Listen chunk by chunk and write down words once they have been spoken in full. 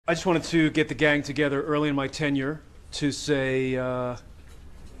I just wanted to get the gang together early in my tenure to say, yo.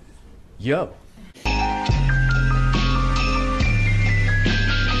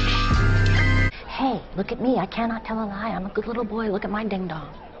 Hey, look at me. I cannot tell a lie. I'm a good little boy. Look at my ding-dong.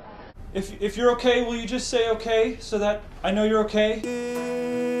 If you're okay, will you just say okay so that I know you're okay?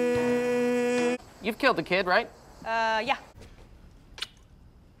 You've killed the kid, right? Yeah.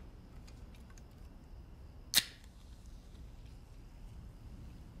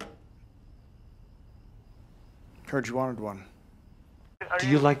 Heard you wanted one. Do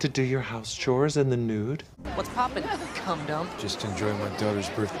you like to do your house chores in the nude? What's poppin', cum dump? Just enjoying my daughter's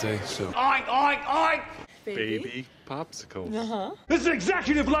birthday, so... Oink, oink, oink! Baby popsicles. Uh-huh. This is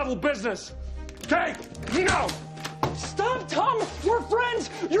executive level business! Okay? No! Stop, Tom! We're friends!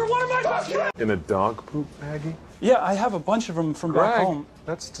 You're one of my best friends! In a dog poop baggie? Yeah, I have a bunch of them from back home.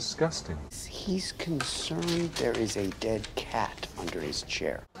 That's disgusting. He's concerned there is a dead cat under his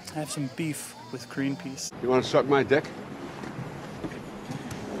chair. I have some beef with Greenpeace. You want to suck my dick?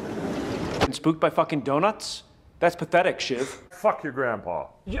 Been spooked by fucking donuts? That's pathetic, Shiv. Fuck your grandpa.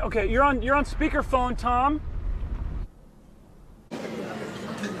 Yeah, okay, you're on speakerphone, Tom.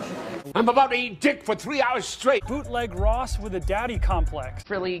 I'm about to eat dick for 3 hours straight. Bootleg Ross with a daddy complex.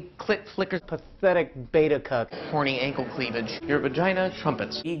 Frilly, clit flickers, pathetic beta cuck, horny ankle cleavage. Your vagina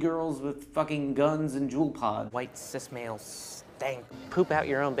trumpets. E-girls with fucking guns and jewel pod. White cis males stank. Poop out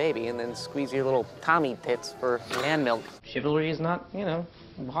your own baby and then squeeze your little Tommy tits for man milk. Chivalry is not, you know,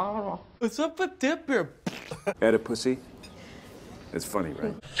 What's up with Dipper? Add a pussy? It's funny,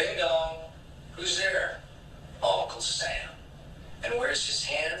 right? Ding dong. Who's there? Uncle Sam. And where's his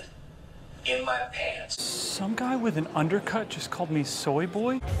hand? In my pants. Some guy with an undercut just called me soy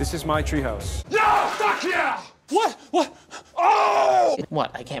boy. This is my treehouse. No! Fuck yeah! What? What? Oh! What,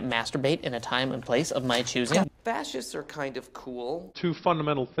 I can't masturbate in a time and place of my choosing? Fascists are kind of cool. Two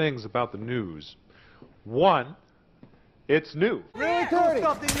fundamental things about the news. One, it's new. Really dirty!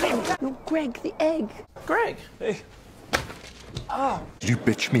 No, Greg, the egg. Greg. Hey. Did you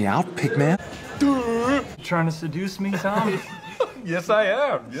bitch me out, pigman? Trying to seduce me, Tom? Yes, I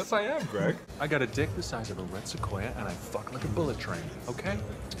am. Yes, I am, Greg. I got a dick the size of a red sequoia, and I fuck like a bullet train, okay?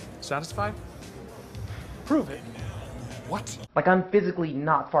 Satisfied? Prove it. What? Like I'm physically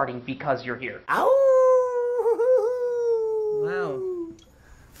not farting because you're here. Ow! Wow.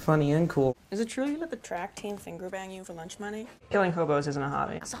 Funny and cool. Is it true you let the track team finger bang you for lunch money? Killing hobos isn't a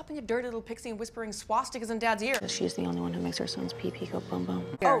hobby. Stop being a dirty little pixie and whispering swastikas in Dad's ear. She's the only one who makes her son's pee-pee go boom-boom.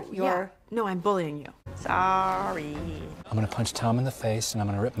 Oh, No, I'm bullying you. Sorry. I'm gonna punch Tom in the face, and I'm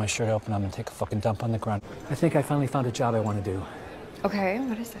gonna rip my shirt open, I'm gonna take a fucking dump on the ground. I think I finally found a job I want to do. Okay,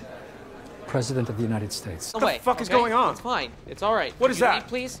 what is it? President of the United States. What the fuck is going on? It's fine. It's all right. What is that?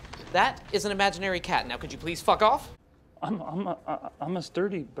 Please? That is an imaginary cat. Now, could you please fuck off? I'm a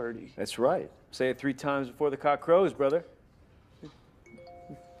sturdy birdie. That's right. Say it 3 times before the cock crows, brother.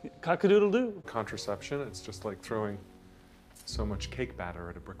 Cock-a-doodle-doo. Contraception, it's just like throwing so much cake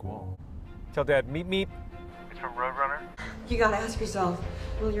batter at a brick wall. Tell Dad, meep meep. It's from Roadrunner. You gotta ask yourself,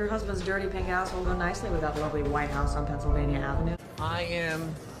 will your husband's dirty pink asshole go nicely with that lovely White House on Pennsylvania Avenue? I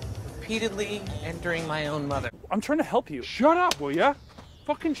am repeatedly entering my own mother. I'm trying to help you. Shut up, will ya?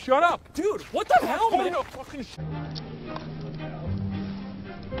 Fucking shut up. Dude, what the hell, man? No, fucking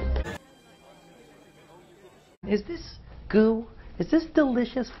Is this goo? Is this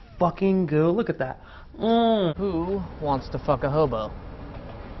delicious fucking goo? Look at that. Who wants to fuck a hobo?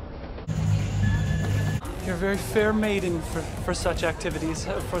 You're a very fair maiden for such activities,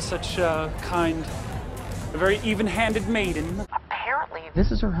 for such kind, a very even-handed maiden. Apparently,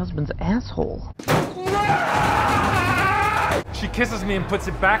 this is her husband's asshole. She kisses me and puts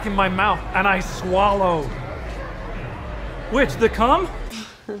it back in my mouth, and I swallow. Which, the cum?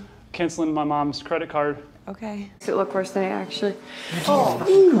 Canceling my mom's credit card. Okay. Does it look worse than it actually?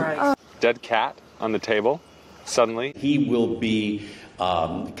 Dead cat on the table. Suddenly. He will be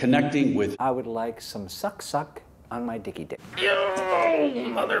connecting with... I would like some suck on my dicky dick.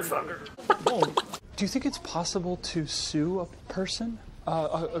 Motherfucker. Do you think it's possible to sue a person,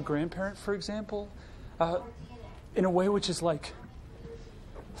 a grandparent, for example, in a way which is like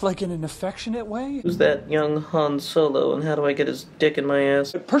in an affectionate way? Who's that young Han Solo, and how do I get his dick in my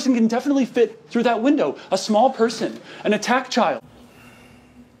ass? A person can definitely fit through that window. A small person, an attack child.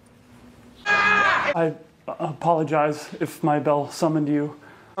 I apologize if my bell summoned you.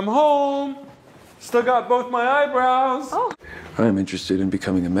 I'm home. Still got both my eyebrows. Oh. I'm interested in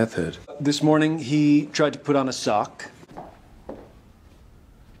becoming a meth head. This morning, he tried to put on a sock.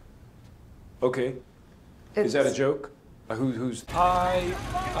 Okay. Is that a joke? Who's...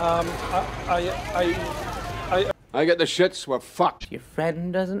 I get the shits, we're fucked. Your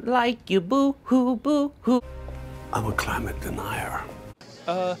friend doesn't like you, boo-hoo, boo-hoo. I'm a climate denier.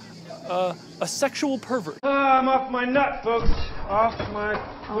 A sexual pervert. I'm off my nut, folks. Off my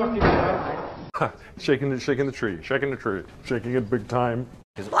fucking nut. shaking the tree, shaking the tree, shaking it big time.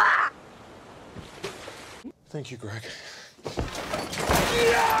 Thank you, Greg.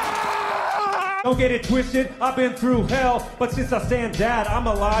 Don't get it twisted. I've been through hell, but since I stand dad, I'm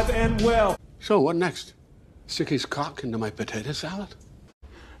alive and well. So, what next? Stick his cock into my potato salad?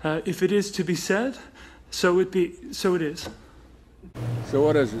 If it is to be said, so it is. So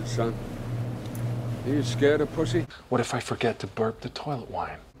what is it, son? Are you scared of pussy? What if I forget to burp the toilet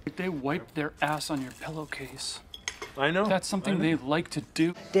wine? They wipe their ass on your pillowcase. I know. That's something they like to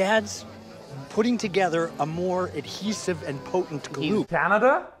do. Dad's putting together a more adhesive and potent glue.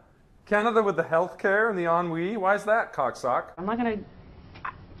 Canada? Canada with the healthcare and the ennui? Why is that, cocksock? I'm not gonna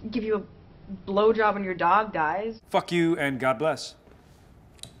give you a blowjob when your dog dies. Fuck you and God bless.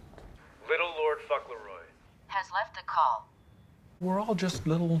 Little Lord Fuckleroy Has left a call. We're all just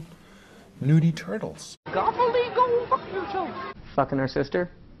little nudie turtles. Go fuck yourself. Fucking our sister?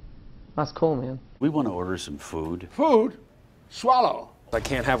 That's cool, man. We want to order some food. Food? Swallow. I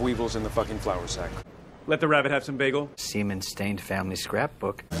can't have weevils in the fucking flour sack. Let the rabbit have some bagel. Semen-stained family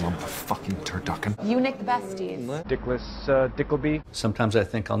scrapbook. Fucking turducken. Eunuch besties. Dickless, Dickleby. Sometimes I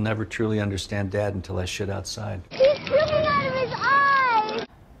think I'll never truly understand Dad until I shit outside. He's dripping out of his eye!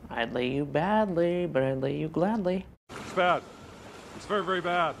 I'd lay you badly, but I'd lay you gladly. It's bad. It's very, very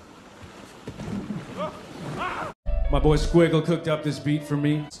bad. My boy Squiggle cooked up this beat for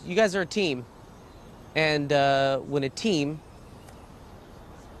me. You guys are a team. And when a team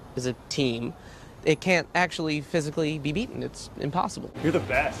is a team, it can't actually physically be beaten. It's impossible. You're the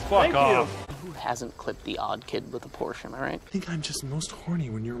best. Fuck off. Who hasn't clipped the odd kid with a Porsche, am I right? I think I'm just most horny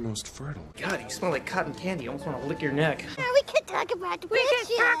when you're most fertile. God, you smell like cotton candy. I almost want to lick your neck. We can talk about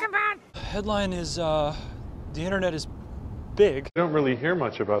Headline is, the internet is big. I don't really hear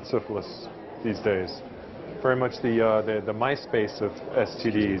much about syphilis these days. Very much the MySpace of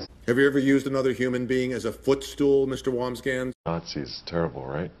STDs. Have you ever used another human being as a footstool, Mr. Wamsgans? Nazis, terrible,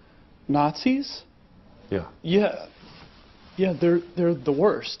 right? Nazis? Yeah. Yeah, they're the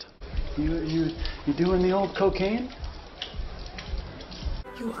worst. You doing the old cocaine?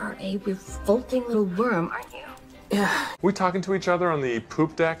 You are a revolting little worm, aren't you? Yeah. We talking to each other on the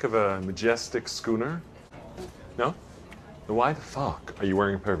poop deck of a majestic schooner? No? Then why the fuck are you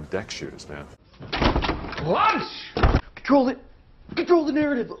wearing a pair of deck shoes, man? Lunch! Control it. Control the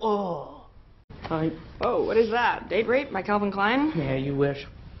narrative. Oh. Oh, what is that? Date Rape by Calvin Klein? Yeah, you wish.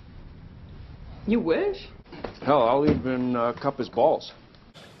 You wish? Hell, I'll even cup his balls.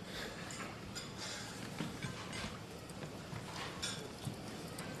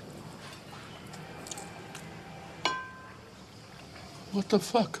 What the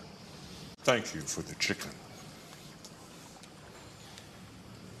fuck? Thank you for the chicken.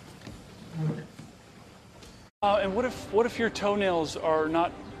 And what if your toenails are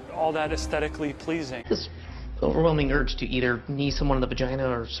not all that aesthetically pleasing? This overwhelming urge to either knee someone in the vagina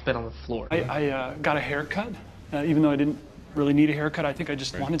or spit on the floor. I got a haircut, even though I didn't really need a haircut. I think I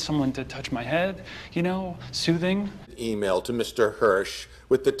just wanted someone to touch my head, you know, soothing. Email to Mr. Hirsch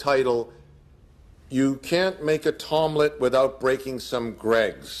with the title, "You can't make a tomlet without breaking some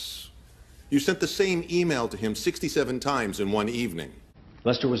Gregs." You sent the same email to him 67 times in one evening.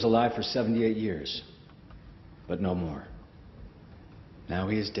 Lester was alive for 78 years, but no more. Now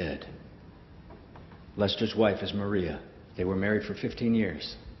he is dead. Lester's wife is Maria. They were married for 15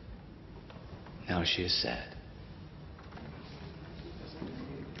 years. Now she is sad.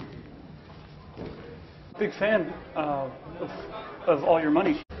 Big fan of all your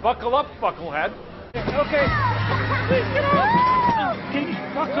money. Buckle up, bucklehead. Okay. Please get off! Can you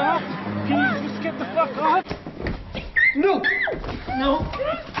fuck off? Can you just get the fuck off? No! No!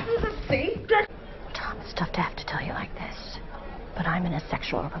 Tom, it's tough to have to tell you like this, but I'm in a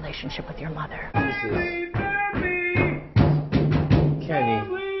sexual relationship with your mother. Kenny.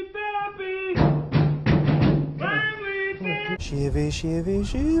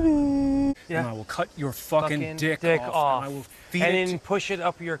 Yeah. And I will cut your fucking dick off. And I will feed and it. then push it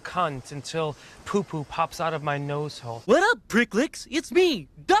up your cunt until poo-poo pops out of my nose hole. What up, pricklicks? It's me,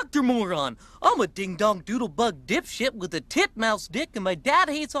 Dr. Moron. I'm a ding-dong doodle-bug dipshit with a tit-mouse dick, and my dad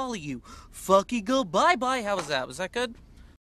hates all of you. Fucky go bye-bye. How was that? Was that good?